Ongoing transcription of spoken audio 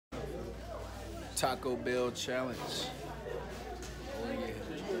Taco Bell challenge. Oh yeah.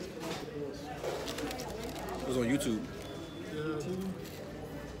 It was on YouTube.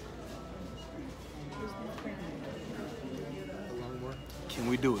 Can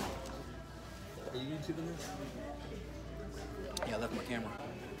we do it? Are you YouTubing this? Yeah, I left my camera.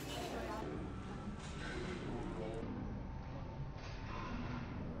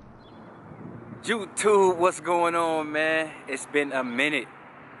 YouTube, what's going on, man? It's been a minute,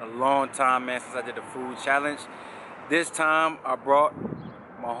 a long time, man, since I did the food challenge. This time, I brought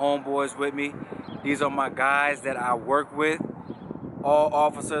my homeboys with me. These are my guys that I work with, all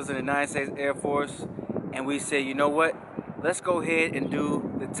officers in the United States Air Force. And we said, you know what? Let's go ahead and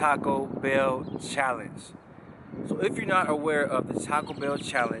do the Taco Bell challenge. So if you're not aware of the Taco Bell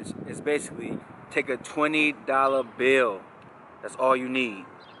challenge, it's basically take a $20 bill. That's all you need.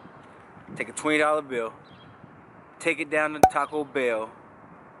 Take a $20 bill, take it down to Taco Bell,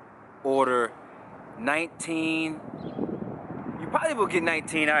 order 19, you probably will get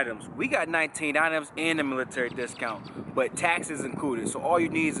 19 items. We got 19 items and a military discount, but taxes included. So all you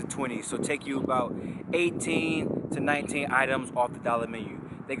need is a 20. So take you about 18 to 19 items off the dollar menu.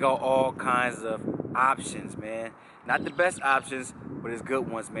 They got all kinds of options, man. Not the best options, but it's good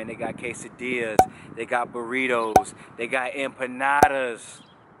ones, man. They got quesadillas, they got burritos, they got empanadas.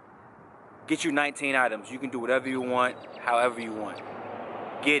 Get you 19 items. You can do whatever you want, however you want.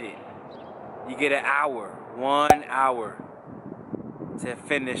 Get it. You get an hour, 1 hour to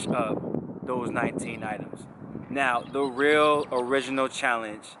finish up those 19 items. Now, the real original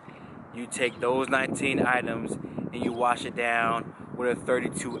challenge, you take those 19 items and you wash it down with a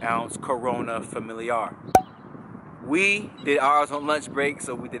 32-ounce Corona Familiar. We did ours on lunch break,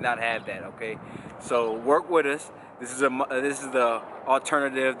 so we did not have that, okay? So work with us. This is the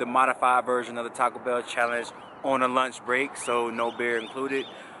alternative, the modified version of the Taco Bell challenge on a lunch break, so no beer included.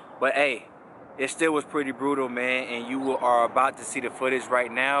 But hey, it still was pretty brutal, man, and you are about to see the footage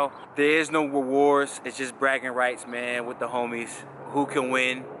right now. There is no rewards, it's just bragging rights, man, with the homies. Who can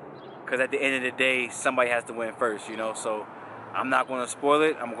win? Because at the end of the day, somebody has to win first, you know? So I'm not gonna spoil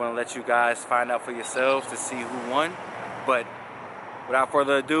it. I'm gonna let you guys find out for yourselves to see who won. But without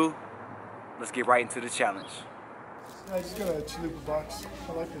further ado, let's get right into the challenge. I just got a chalupa box.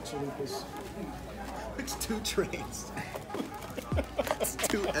 I like the chalupas. It's 2 trays. It's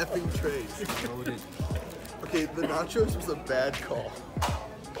 2 effing trays. Okay, the nachos was a bad call.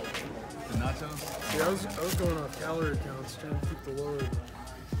 The nachos? Yeah, I was going off calorie counts, trying to keep the lower.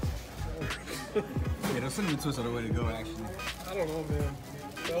 Yeah, those cinnamon twists are the way to go, actually. I don't know, man.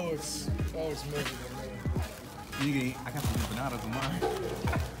 That looks miserable, man. I got some empanadas in mine.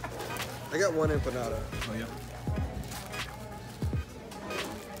 I got 1 empanada. Oh, yeah.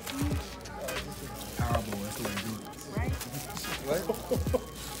 Powerball, that's the way to do it. Right? What?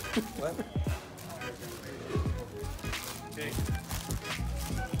 What? Okay.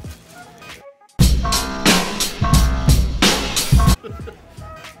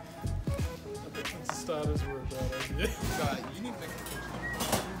 Tostadas were a bad idea. God, you need to make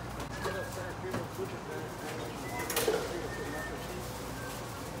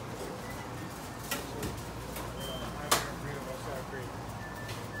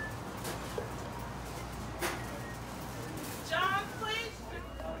John, please.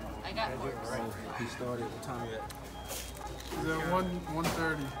 I got one. He started, what time yet? Is that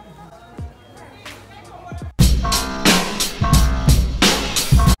 1:30?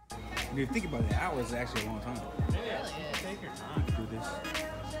 If you think about it, an hour is actually a long time. Yeah. Take your time. Do this.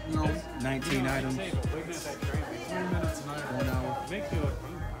 No. 19 items, 3 minutes an item. 1 hour. Make you look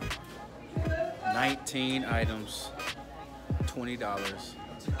hungry. 19 items, $20,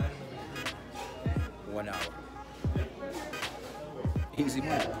 1 hour. Easy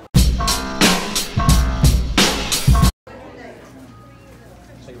money.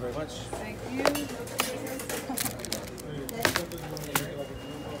 Thank you very much. Thank you.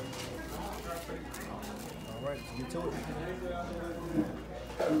 All right, let's get to it.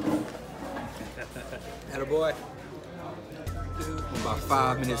 Attaboy. I'm about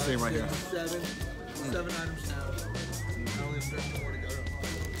 5 minutes in right here. 7 items now. I only have 13 more to go.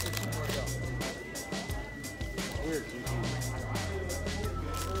 16 more to go. Weird.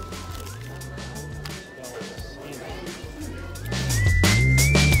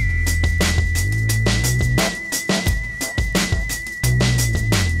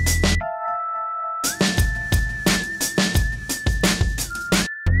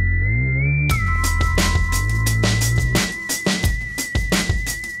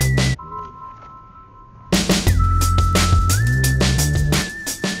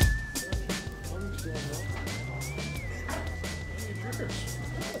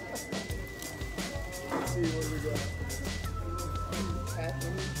 see what we got. At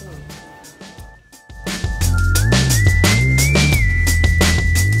any point.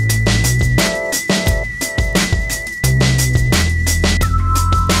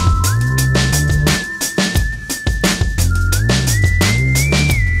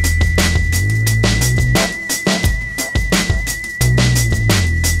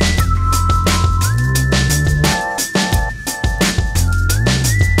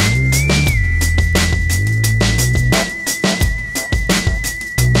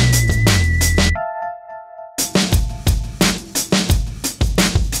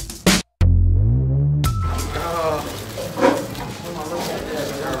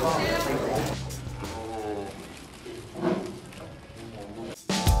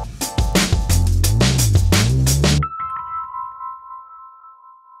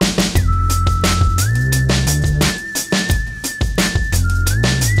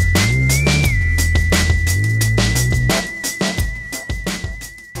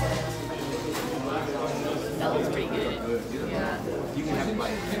 That looks pretty good. Yeah. You can have it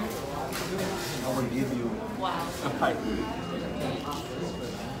like, I want to give you Wow. a pipe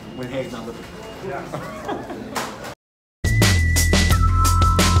when Haig's not looking.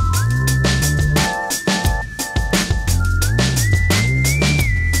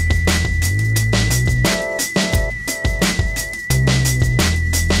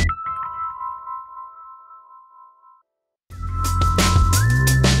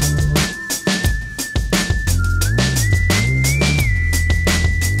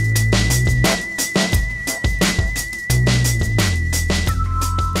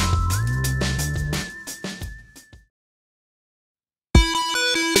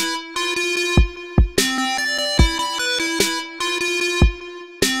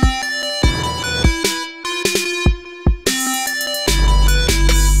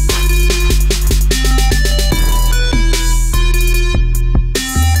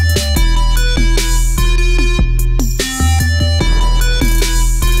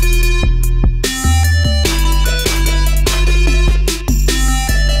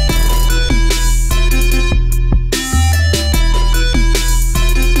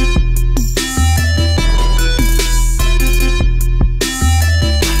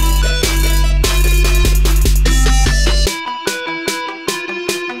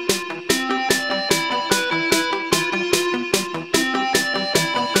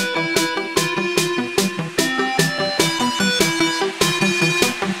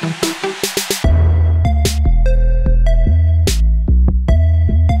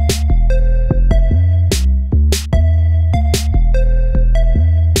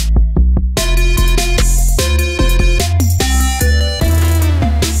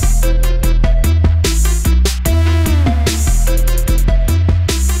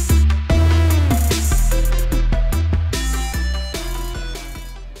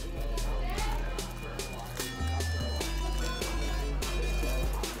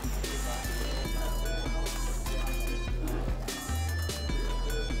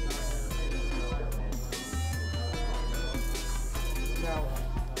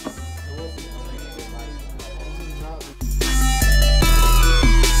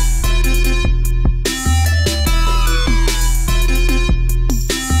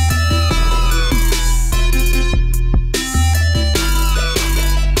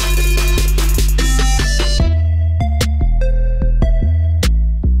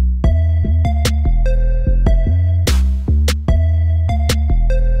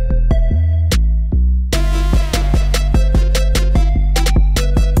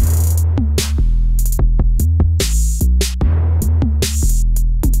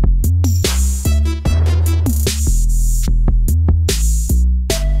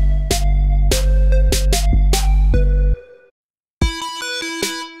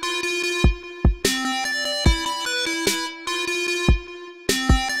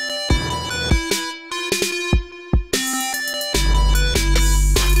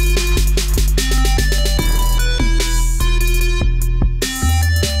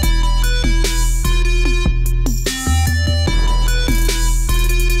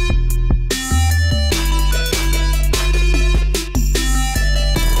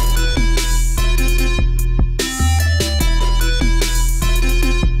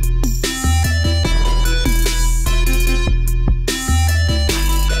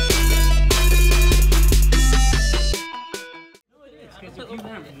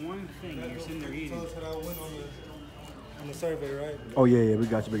 survey, right? Oh yeah, we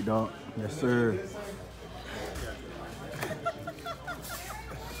got you, big dog. Yes, sir.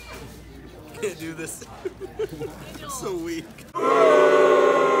 Can't do this. I'm so weak.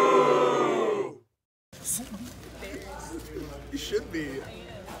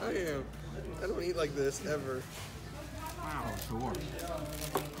 I don't eat like this ever. Wow, sure.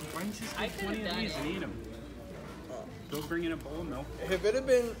 Why don't you just get 20 of these and eat them? Go bring in a bowl of milk. If it had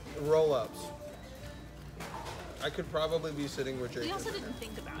been roll-ups, I could probably be sitting with Jake. We also didn't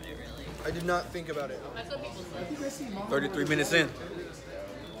think about it, really. I did not think about it. That's what people say. 33 minutes in.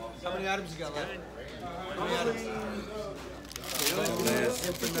 How many items you got left?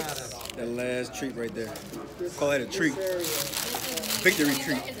 That last treat right there. Call that a treat. Victory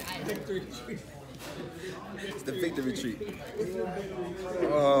treat. It's the victory treat.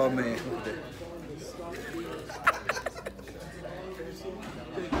 Oh man.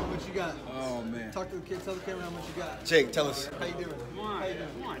 How much you got? Oh man. Talk to the kids, tell the camera how much you got. Jake, tell us. How you doing? Come on,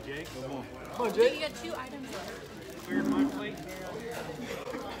 come on, Jake. Come on, You Jake. got 2 items left. Cleared my plate.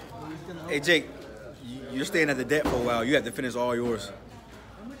 Hey Jake, you're staying at the debt for a while. You have to finish all yours.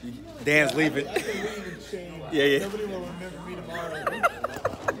 Dan's leaving. Yeah. Nobody will remember me tomorrow.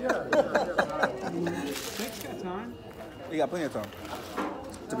 Jake's got time. You got plenty of time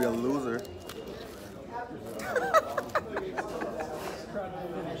to be a loser.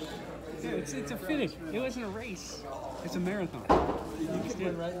 Yeah, it's a finish. It wasn't a race. It's a marathon. You can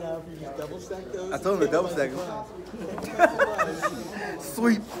win right now if you just double stack those. I told him to double stack them.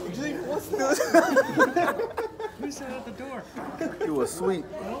 Sweep. Jake, what's that? Who's that at the door? It was sweet.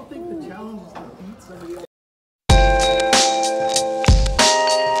 I don't think the challenge is to beat somebody else.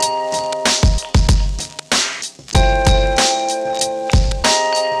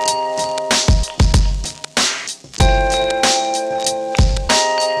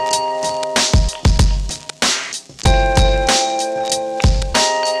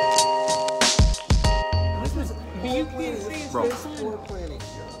 Bro. Poor planning.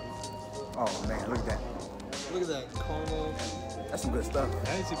 Oh man, look at that. Look at that caramel. That's some good stuff.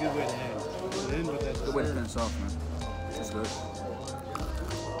 That's a good way to end. End with that. Good way to finish off, man. That's good.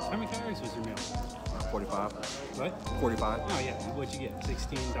 How many calories was your meal? 45. What? 45. Oh yeah. What'd you get?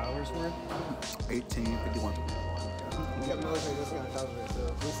 $16 worth? 18.51. We got military discount on top of it, so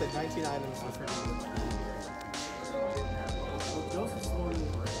we said 19 items. Joseph's slowly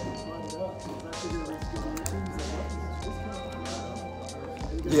lined up. I figured it was good.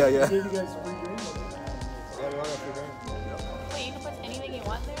 Yeah. Gave you guys free drink? Yeah, we all got free drink. Wait, you can put anything you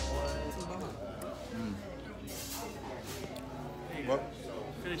want there? What?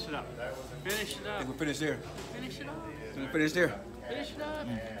 Finish it up. Finish it I up. think we finished here. Finish it up. We finished here. Finish it up.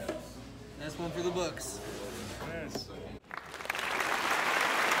 That's one for the books. Yes.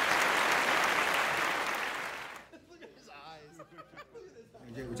 Look at his eyes.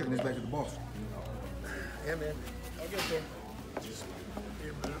 We're taking this back to the boss. Yeah, man. I'll get there.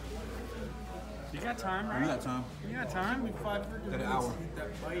 You got time, right? You got time. You got time? Only 5 freaking Got an minutes hour. to eat that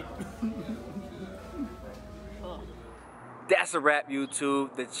bite. That's a wrap,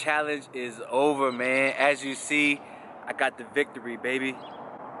 YouTube. The challenge is over, man. As you see, I got the victory, baby.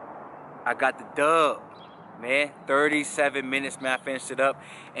 I got the dub, man. 37 minutes, man. I finished it up.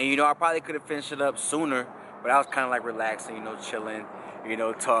 And, you know, I probably could have finished it up sooner, but I was kind of like relaxing, you know, chilling, you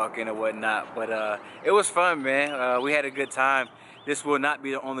know, talking and whatnot. But it was fun, man. We had a good time. This will not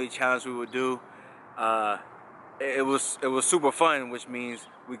be the only challenge we will do. It was super fun, which means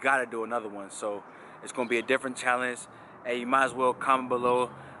we got to do another one. So it's going to be a different challenge. Hey, you might as well comment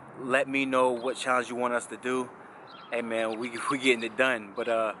below. Let me know what challenge you want us to do. Hey, man, we getting it done. But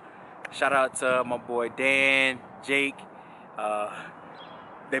shout out to my boy Dan, Jake.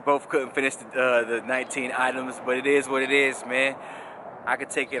 They both couldn't finish the 19 items, but it is what it is, man. I could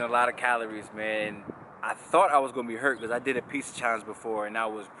take in a lot of calories, man. I thought I was going to be hurt because I did a pizza challenge before and I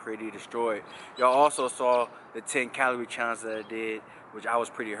was pretty destroyed. Y'all also saw the 10-calorie challenge that I did, which I was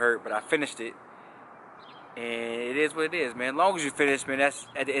pretty hurt, but I finished it. And it is what it is, man. As long as you finish, man, that's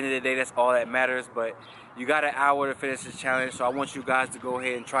at the end of the day, that's all that matters. But you got an hour to finish this challenge, so I want you guys to go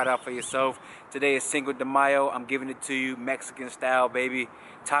ahead and try it out for yourself. Today is Cinco de Mayo. I'm giving it to you Mexican style, baby.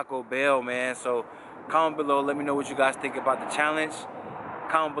 Taco Bell, man. So comment below. Let me know what you guys think about the challenge.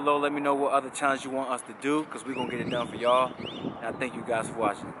 Comment below. Let me know what other challenge you want us to do, because we're going to get it done for y'all. And I thank you guys for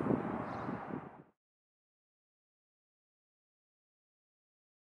watching.